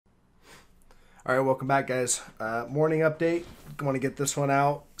All right, welcome back, guys. Morning update. I want to get this one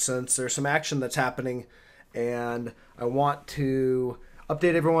out since there's some action that's happening, and I want to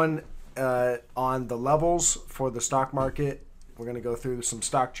update everyone on the levels for the stock market. We're going to go through some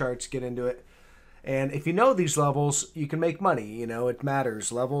stock charts, get into it. And if you know these levels, you can make money. You know, it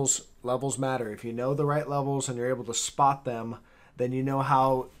matters. Levels matter. If you know the right levels and you're able to spot them, then you know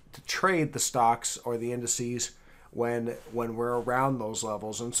how to trade the stocks or the indices when we're around those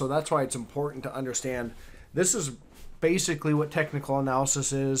levels. And so that's why it's important to understand this is basically what technical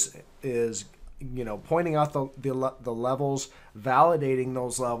analysis is pointing out the levels, validating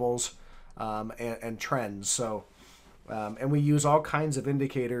those levels, and trends. So and we use all kinds of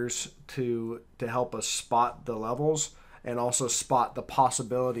indicators to help us spot the levels and also spot the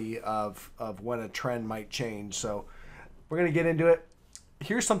possibility of when a trend might change. So we're going to get into it.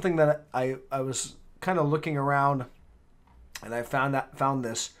 Here's something that I was kind of looking around, and I found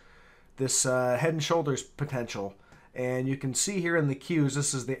this head and shoulders potential. And you can see here in the cues,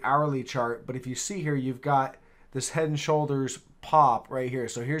 this is the hourly chart, but if you see here, you've got this head and shoulders pop right here.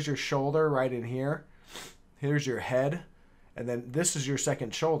 So here's your shoulder right in here. Here's your head, and then this is your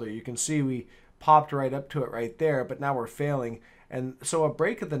second shoulder. You can see we popped right up to it right there, but now we're failing. And so a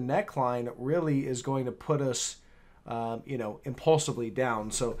break of the neckline really is going to put us impulsively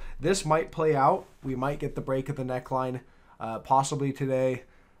down. So this might play out. We might get the break of the neckline possibly today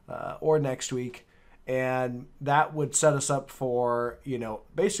or next week. And that would set us up for,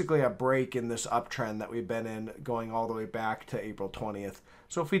 basically a break in this uptrend that we've been in going all the way back to April 20th.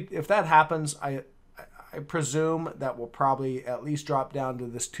 So if that happens, I presume that we'll probably at least drop down to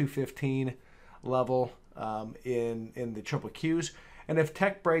this 215 level in the triple Qs. And if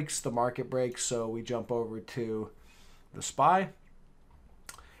tech breaks, the market breaks. So we jump over to the SPY.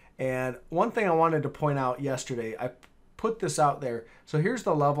 And one thing I wanted to point out yesterday, I put this out there. So here's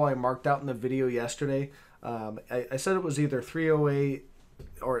the level I marked out in the video yesterday. I said it was either 308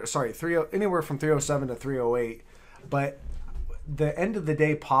 or sorry, 30 anywhere from 307 to 308, but the end of the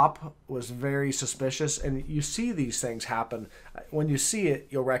day pop was very suspicious, and you see these things happen. When you see it,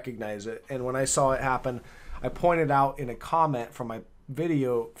 you'll recognize it. And when I saw it happen, I pointed out in a comment from my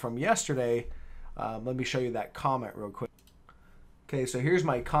video from yesterday. Let me show you that comment real quick. Okay, so here's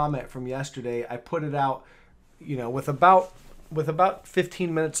my comment from yesterday. I put it out, with about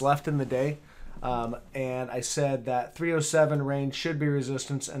 15 minutes left in the day, and I said that 307 range should be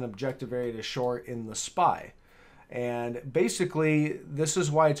resistance and objective area to short in the SPY. And basically, this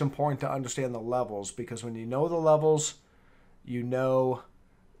is why it's important to understand the levels, because when you know the levels, you know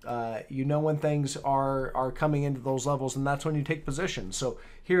when things are coming into those levels, and that's when you take position. So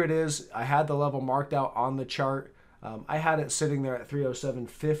here it is. I had the level marked out on the chart. I had it sitting there at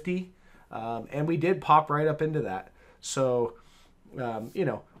 307.50, and we did pop right up into that. So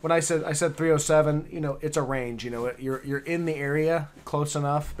when I said 307, it's a range. You're in the area close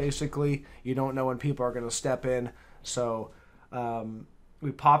enough. Basically, you don't know when people are going to step in. So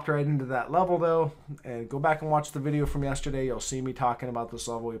we popped right into that level though, and go back and watch the video from yesterday. You'll see me talking about this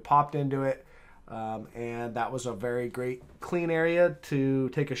level. We popped into it, and that was a very great clean area to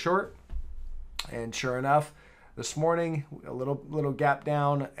take a short. And sure enough, this morning a little gap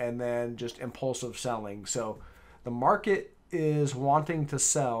down, and then just impulsive selling. So the market is wanting to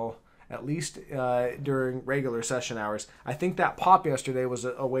sell at least during regular session hours. I think that pop yesterday was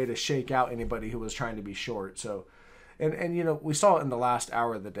a way to shake out anybody who was trying to be short. So, and we saw it in the last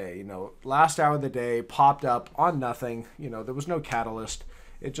hour of the day. Last hour of the day popped up on nothing. There was no catalyst.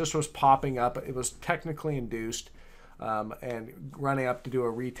 It just was popping up. It was technically induced and running up to do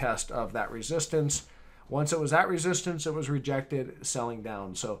a retest of that resistance. Once it was at resistance, it was rejected, selling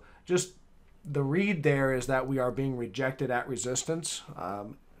down. So just the read there is that we are being rejected at resistance.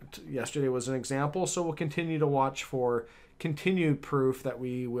 Yesterday was an example, so we'll continue to watch for continued proof that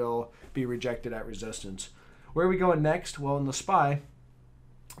we will be rejected at resistance. Where are we going next? Well, in the SPY,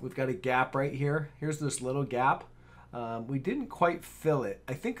 we've got a gap right here. Here's this little gap. We didn't quite fill it.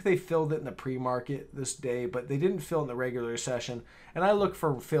 I think they filled it in the pre-market this day, but they didn't fill it in the regular session. And I look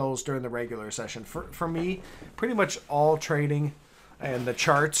for fills during the regular session. For me, pretty much all trading and the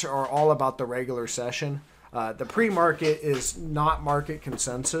charts are all about the regular session. The pre-market is not market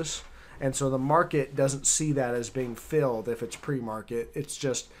consensus, and so the market doesn't see that as being filled if it's pre-market. It's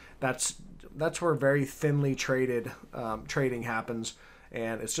just that's where very thinly traded trading happens,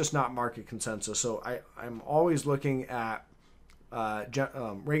 and it's just not market consensus. So I'm always looking at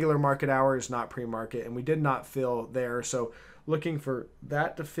regular market hours, not pre-market, and we did not fill there. So looking for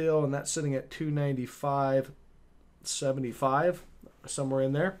that to fill, and that's sitting at 295.75, somewhere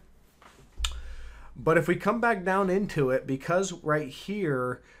in there. But if we come back down into it, because right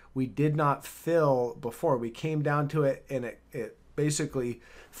here we did not fill before. We came down to it and it basically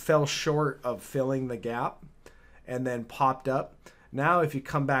fell short of filling the gap and then popped up. Now if you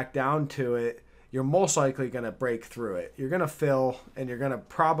come back down to it, you're most likely going to break through it. You're going to fill and you're going to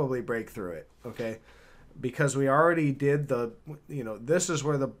probably break through it, okay? Because we already did the, this is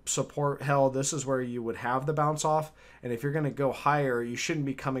where the support held. This is where you would have the bounce off. And if you're going to go higher, you shouldn't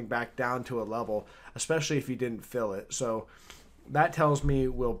be coming back down to a level, especially if you didn't fill it. So that tells me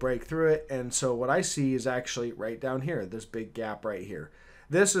we'll break through it. And so what I see is actually right down here, this big gap right here.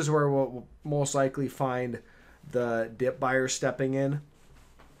 This is where we'll most likely find the dip buyers stepping in,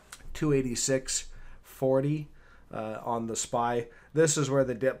 286.40 on the SPY. This is where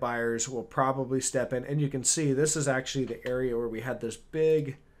the dip buyers will probably step in. And you can see this is actually the area where we had this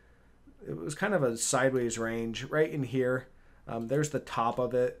big, it was kind of a sideways range right in here. There's the top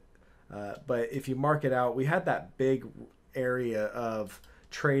of it. But if you mark it out, we had that big area of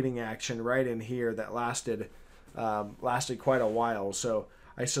trading action right in here that lasted quite a while. So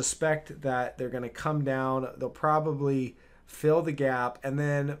I suspect that they're going to come down. They'll probably fill the gap and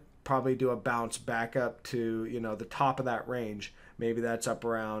then probably do a bounce back up to, the top of that range. Maybe that's up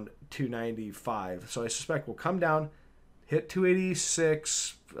around 295. So I suspect we'll come down, hit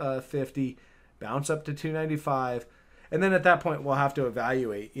 286.50, bounce up to 295. And then at that point, we'll have to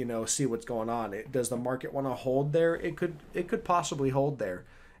evaluate, see what's going on. Does the market want to hold there? It could possibly hold there.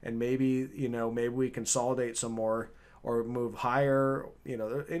 And maybe, maybe we consolidate some more or move higher,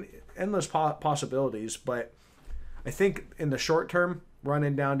 endless possibilities. But I think in the short term,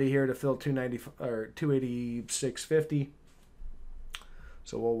 running down to here to fill 290 or 286.50.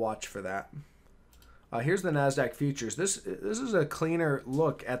 So we'll watch for that. Here's the NASDAQ futures. This is a cleaner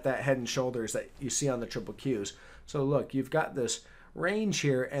look at that head and shoulders that you see on the triple Qs. So look, you've got this range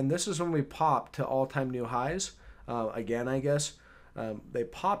here, and this is when we popped to all-time new highs. Again, I guess. They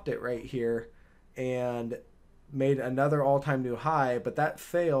popped it right here and made another all-time new high, but that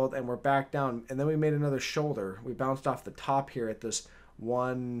failed, and we're back down. And then we made another shoulder. We bounced off the top here at this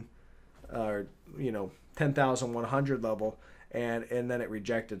 10,100 level. And then it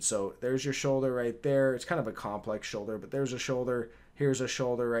rejected. So there's your shoulder right there. It's kind of a complex shoulder, but there's a shoulder. Here's a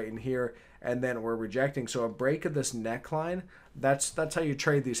shoulder right in here. And then we're rejecting. So a break of this neckline, that's how you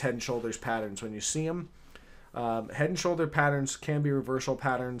trade these head and shoulders patterns. When you see them, head and shoulder patterns can be reversal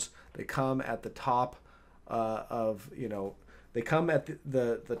patterns. They come at the top they come at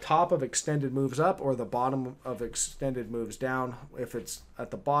the top of extended moves up or the bottom of extended moves down. If it's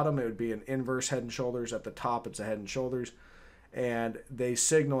at the bottom, it would be an inverse head and shoulders. At the top, it's a head and shoulders. And they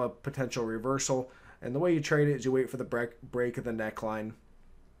signal a potential reversal. And the way you trade it is you wait for the break of the neckline.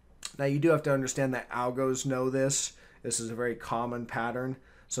 Now you do have to understand that algos know this. This is a very common pattern.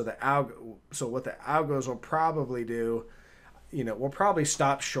 So what the algos will probably do, we'll probably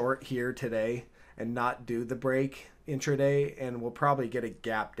stop short here today and not do the break intraday, and we'll probably get a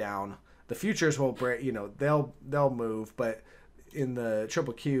gap down. The futures will break, they'll move, but in the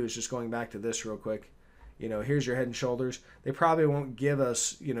triple Qs, just going back to this real quick. Here's your head and shoulders. They probably won't give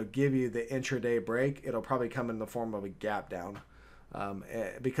us, give you the intraday break. It'll probably come in the form of a gap down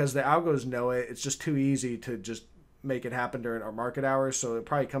because the algos know it. It's just too easy to just make it happen during our market hours. So it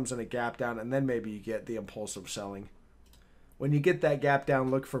probably comes in a gap down, and then maybe you get the impulsive selling. When you get that gap down,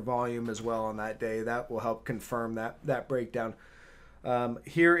 look for volume as well on that day. That will help confirm that breakdown.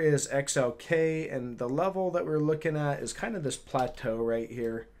 Here is XLK, and the level that we're looking at is kind of this plateau right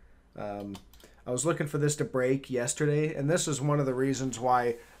here. I was looking for this to break yesterday, and this is one of the reasons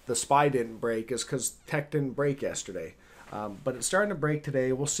why the SPY didn't break is because tech didn't break yesterday. But it's starting to break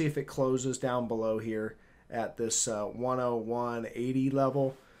today. We'll see if it closes down below here at this 101.80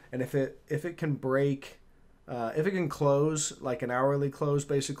 level. And if it can break, if it can close like an hourly close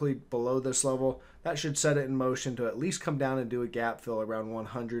basically below this level, that should set it in motion to at least come down and do a gap fill around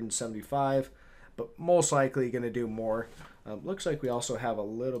 175, but most likely going to do more. Looks like we also have a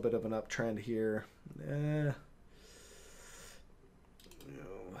little bit of an uptrend here.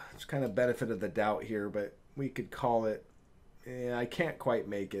 It's kind of benefit of the doubt here, but we could call it. I can't quite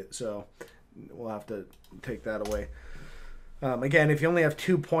make it, so we'll have to take that away. Again, if you only have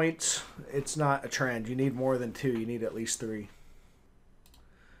 2 points, it's not a trend. You need more than 2. You need at least 3.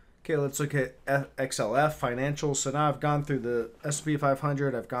 Okay, let's look at XLF financials. So now I've gone through the S&P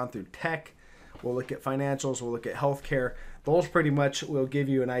 500. I've gone through tech. We'll look at financials. We'll look at healthcare. Those pretty much will give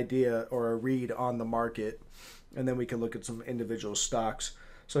you an idea or a read on the market. And then we can look at some individual stocks.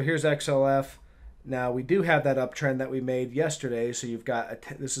 So here's XLF. Now we do have that uptrend that we made yesterday. So you've got,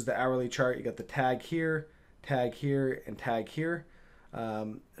 this is the hourly chart. You got the tag here, and tag here.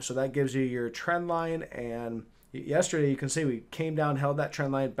 So that gives you your trend line. And Yesterday, you can see we came down, held that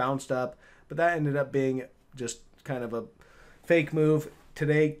trend line, bounced up, but that ended up being just kind of a fake move.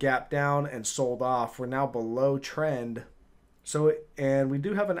 Today, gap down and sold off. We're now below trend. So, and we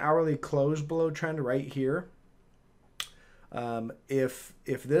do have an hourly close below trend right here. If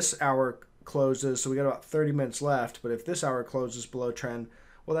this hour closes, so we got about 30 minutes left, but if this hour closes below trend,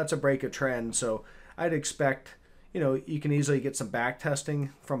 well, that's a break of trend. So I'd expect, you can easily get some back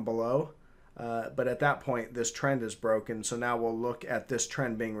testing from below. But at that point, this trend is broken. So now we'll look at this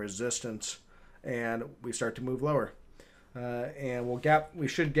trend being resistance, and we start to move lower. And we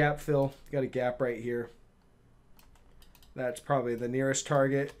should gap fill. Got a gap right here. That's probably the nearest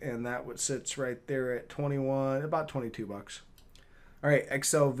target, and that sits right there at 21, about 22 bucks. All right,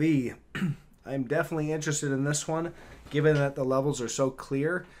 XLV. I'm definitely interested in this one, given that the levels are so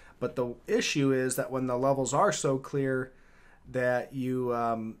clear. But the issue is that when the levels are so clear, that you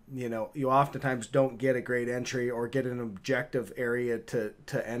oftentimes don't get a great entry or get an objective area to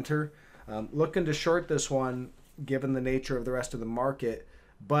enter. Looking to short this one, given the nature of the rest of the market,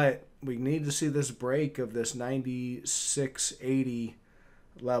 but we need to see this break of this 96.80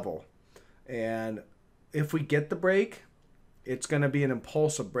 level. And if we get the break, it's going to be an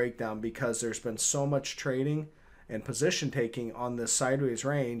impulsive breakdown because there's been so much trading and position taking on this sideways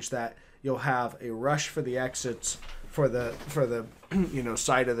range that you'll have a rush for the exits for the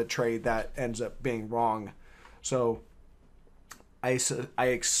side of the trade that ends up being wrong. So I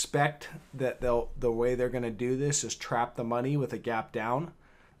expect that the way they're going to do this is trap the money with a gap down.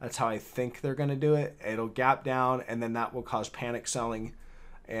 That's how I think they're going to do it. It'll gap down, and then that will cause panic selling,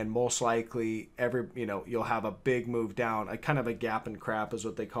 and most likely you'll have a big move down, a kind of a gap and crap is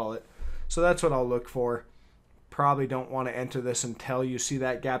what they call it. So that's what I'll look for. Probably don't want to enter this until you see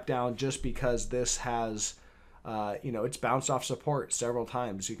that gap down, just because this has, it's bounced off support several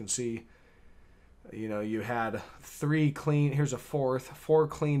times. You can see, you had here's a four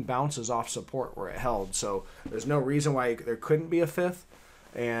clean bounces off support where it held. So there's no reason why there couldn't be a fifth,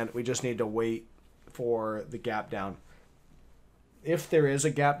 and we just need to wait for the gap down. If there is a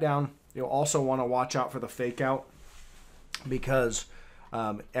gap down, you'll also want to watch out for the fake out, because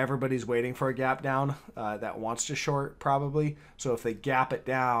everybody's waiting for a gap down that wants to short probably. So if they gap it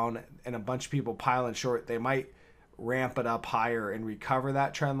down and a bunch of people pile in short, they might ramp it up higher and recover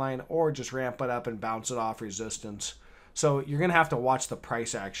that trend line, or just ramp it up and bounce it off resistance. So you're going to have to watch the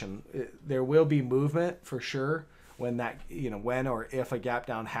price action. There will be movement for sure when when or if a gap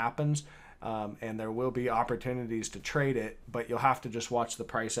down happens, and there will be opportunities to trade it, but you'll have to just watch the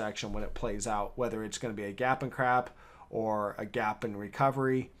price action when it plays out, whether it's going to be a gap and crap or a gap and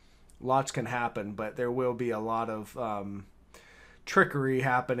recovery. Lots can happen, but there will be a lot of trickery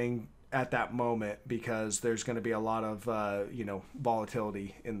happening at that moment, because there's going to be a lot of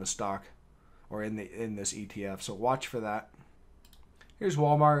volatility in the stock or in this ETF. So watch for that. Here's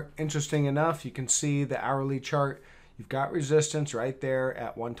Walmart. Interesting enough, you can see the hourly chart. You've got resistance right there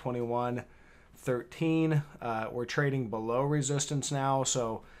at 121.13. We're trading below resistance now,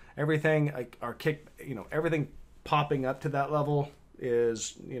 so everything everything popping up to that level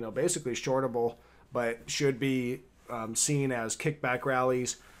is basically shortable, but should be seen as kickback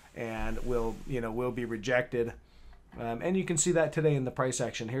rallies, and will be rejected. And you can see that today in the price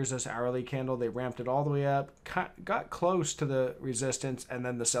action. Here's this hourly candle. They ramped it all the way up, got close to the resistance, and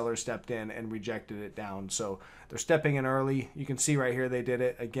then the seller stepped in and rejected it down. So they're stepping in early. You can see right here they did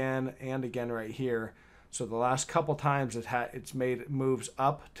it again and again right here. So the last couple times it's made moves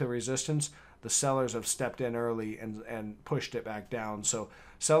up to resistance, the sellers have stepped in early and pushed it back down. So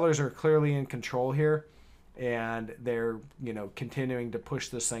sellers are clearly in control here, and they're continuing to push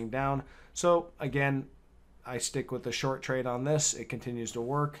this thing down. So again, I stick with the short trade on this. It continues to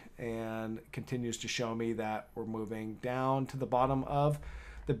work and continues to show me that we're moving down to the bottom of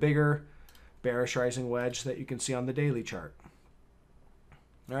the bigger bearish rising wedge that you can see on the daily chart.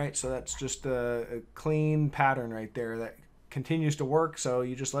 All right, so that's just a clean pattern right there that continues to work, so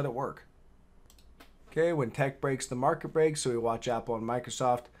you just let it work. Okay, when tech breaks, the market breaks, so we watch Apple and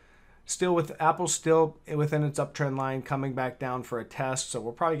Microsoft. Apple still within its uptrend line, coming back down for a test. So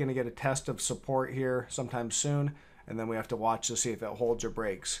we're probably going to get a test of support here sometime soon, and then we have to watch to see if it holds or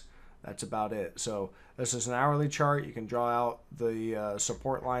breaks. That's about it. So this is an hourly chart. You can draw out the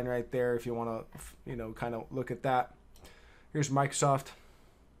support line right there if you want to, kind of look at that. Here's Microsoft.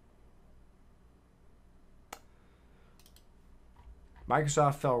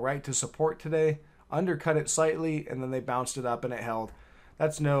 Microsoft fell right to support today, undercut it slightly, and then they bounced it up and it held.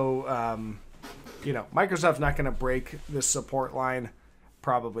 That's Microsoft's not going to break this support line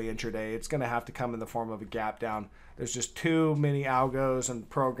probably intraday. It's going to have to come in the form of a gap down. There's just too many algos and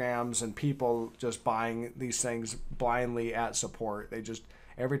programs and people just buying these things blindly at support. They just,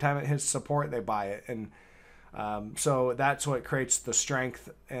 every time it hits support, they buy it. And so that's what creates the strength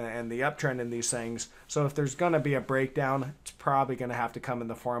and the uptrend in these things. So if there's going to be a breakdown, it's probably going to have to come in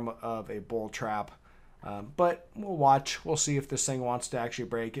the form of a bull trap. But we'll watch. We'll see if this thing wants to actually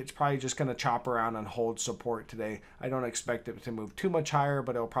break. It's probably just going to chop around and hold support today. I don't expect it to move too much higher,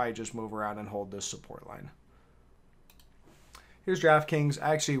 but it'll probably just move around and hold this support line. Here's DraftKings.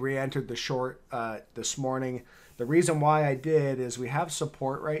 I actually re-entered the short this morning. The reason why I did is we have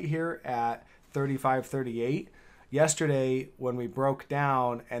support right here at 35.38. Yesterday, when we broke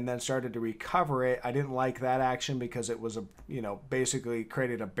down and then started to recover it, I didn't like that action because it was basically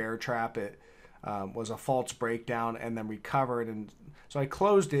created a bear trap. It was a false breakdown and then recovered, and so I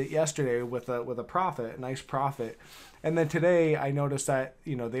closed it yesterday with a profit, a nice profit. And then today I noticed that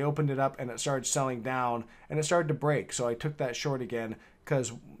they opened it up and it started selling down and it started to break. So I took that short again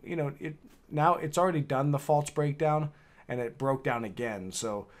because now it's already done the false breakdown and it broke down again.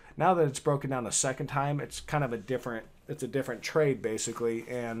 So now that it's broken down a second time, it's kind of a different trade basically,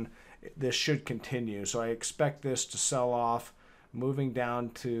 and this should continue. So I expect this to sell off, moving down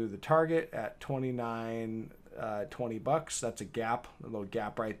to the target at 29.20 bucks. That's a gap, a little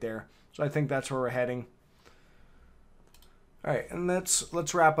gap right there. So I think that's where we're heading. All right, and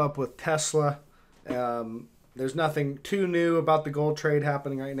let's wrap up with Tesla. There's nothing too new about the gold trade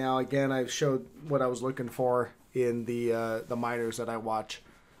happening right now. Again, I showed what I was looking for in the miners that I watch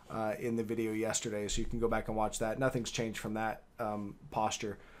in the video yesterday, so you can go back and watch that. Nothing's changed from that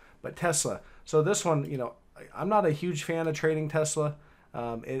posture. But Tesla, so this one, I'm not a huge fan of trading Tesla.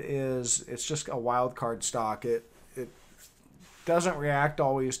 It's just a wild card stock. It doesn't react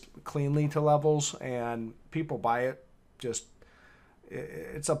always cleanly to levels, and people buy it.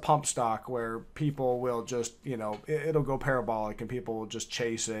 It's a pump stock where people will just, it'll go parabolic and people will just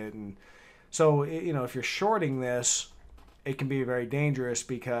chase it. And so, if you're shorting this, it can be very dangerous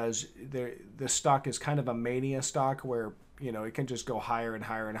because the stock is kind of a mania stock where, it can just go higher and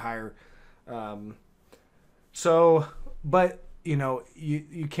higher and higher. But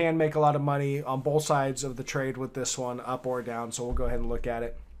you can make a lot of money on both sides of the trade with this one, up or down. So we'll go ahead and look at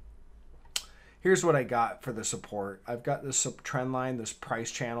it. Here's what I got for the support. I've got this trend line, this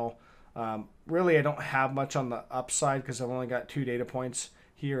price channel. Really, I don't have much on the upside because I've only got 2 data points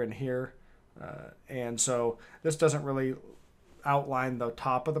here and here. And so this doesn't really outline the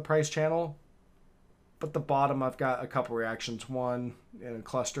top of the price channel. But the bottom, I've got a couple reactions. 1 in a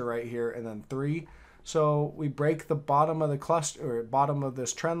cluster right here, and then 3. So we break the bottom of the cluster, or bottom of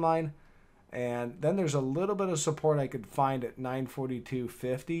this trend line. And then there's a little bit of support I could find at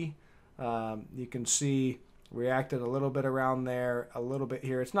 942.50. You can see reacted a little bit around there, a little bit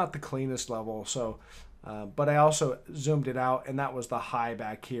here. It's not the cleanest level, so but I also zoomed it out, and that was the high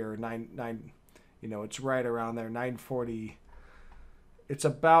back here. It's right around there, 940. It's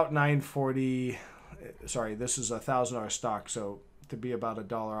about 940. Sorry, this is $1,000 stock, so to be about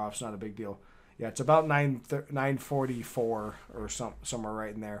 $1 off is not a big deal. Yeah, it's about 944 or somewhere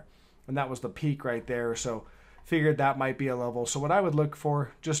right in there, and that was the peak right there. So figured that might be a level. So what I would look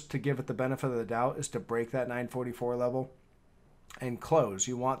for, just to give it the benefit of the doubt, is to break that 944 level and close.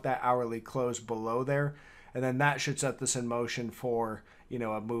 You want that hourly close below there, and then that should set this in motion for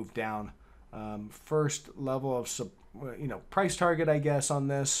a move down. First level of price target, I guess, on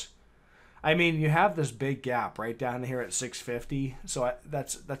this. I mean, you have this big gap right down here at 650, so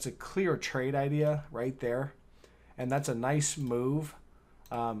that's a clear trade idea right there, and that's a nice move.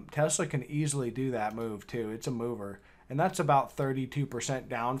 Tesla can easily do that move too. It's a mover, and that's about 32%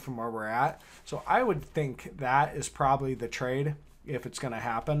 down from where we're at. So I would think that is probably the trade if it's going to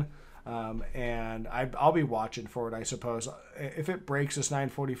happen, and I'll be watching for it, I suppose. If it breaks this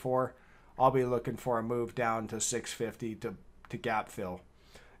 944, I'll be looking for a move down to 650 to gap fill.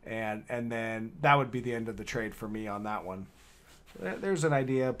 And then that would be the end of the trade for me on that one. There's an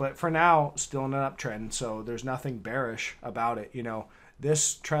idea, but for now, still in an uptrend, so there's nothing bearish about it.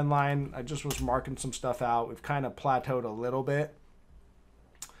 This trend line, I just was marking some stuff out. We've kind of plateaued a little bit.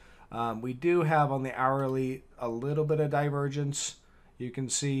 We do have on the hourly a little bit of divergence. You can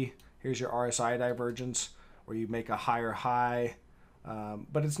see here's your RSI divergence where you make a higher high.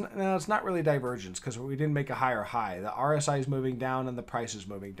 But it's not really divergence because we didn't make a higher high. The RSI is moving down and the price is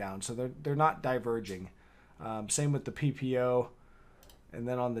moving down, so they're not diverging. Same with the PPO, and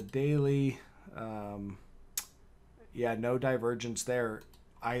then on the daily, no divergence there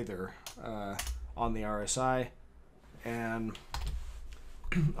either on the RSI, and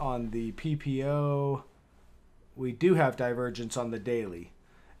on the PPO we do have divergence on the daily.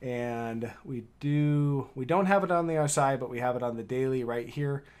 And we don't have it on the RSI, but we have it on the daily right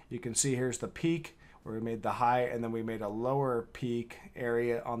here. You can see here's the peak where we made the high, and then we made a lower peak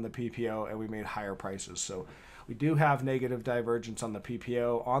area on the PPO, and we made higher prices. So we do have negative divergence on the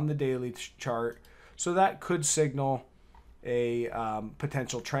PPO on the daily chart. So that could signal a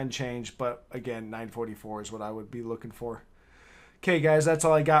potential trend change, but again, 944 is what I would be looking for. Okay, guys, that's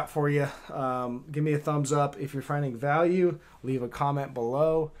all I got for you. Give me a thumbs up if you're finding value. Leave a comment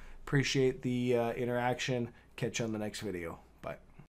below. Appreciate the interaction. Catch you on the next video.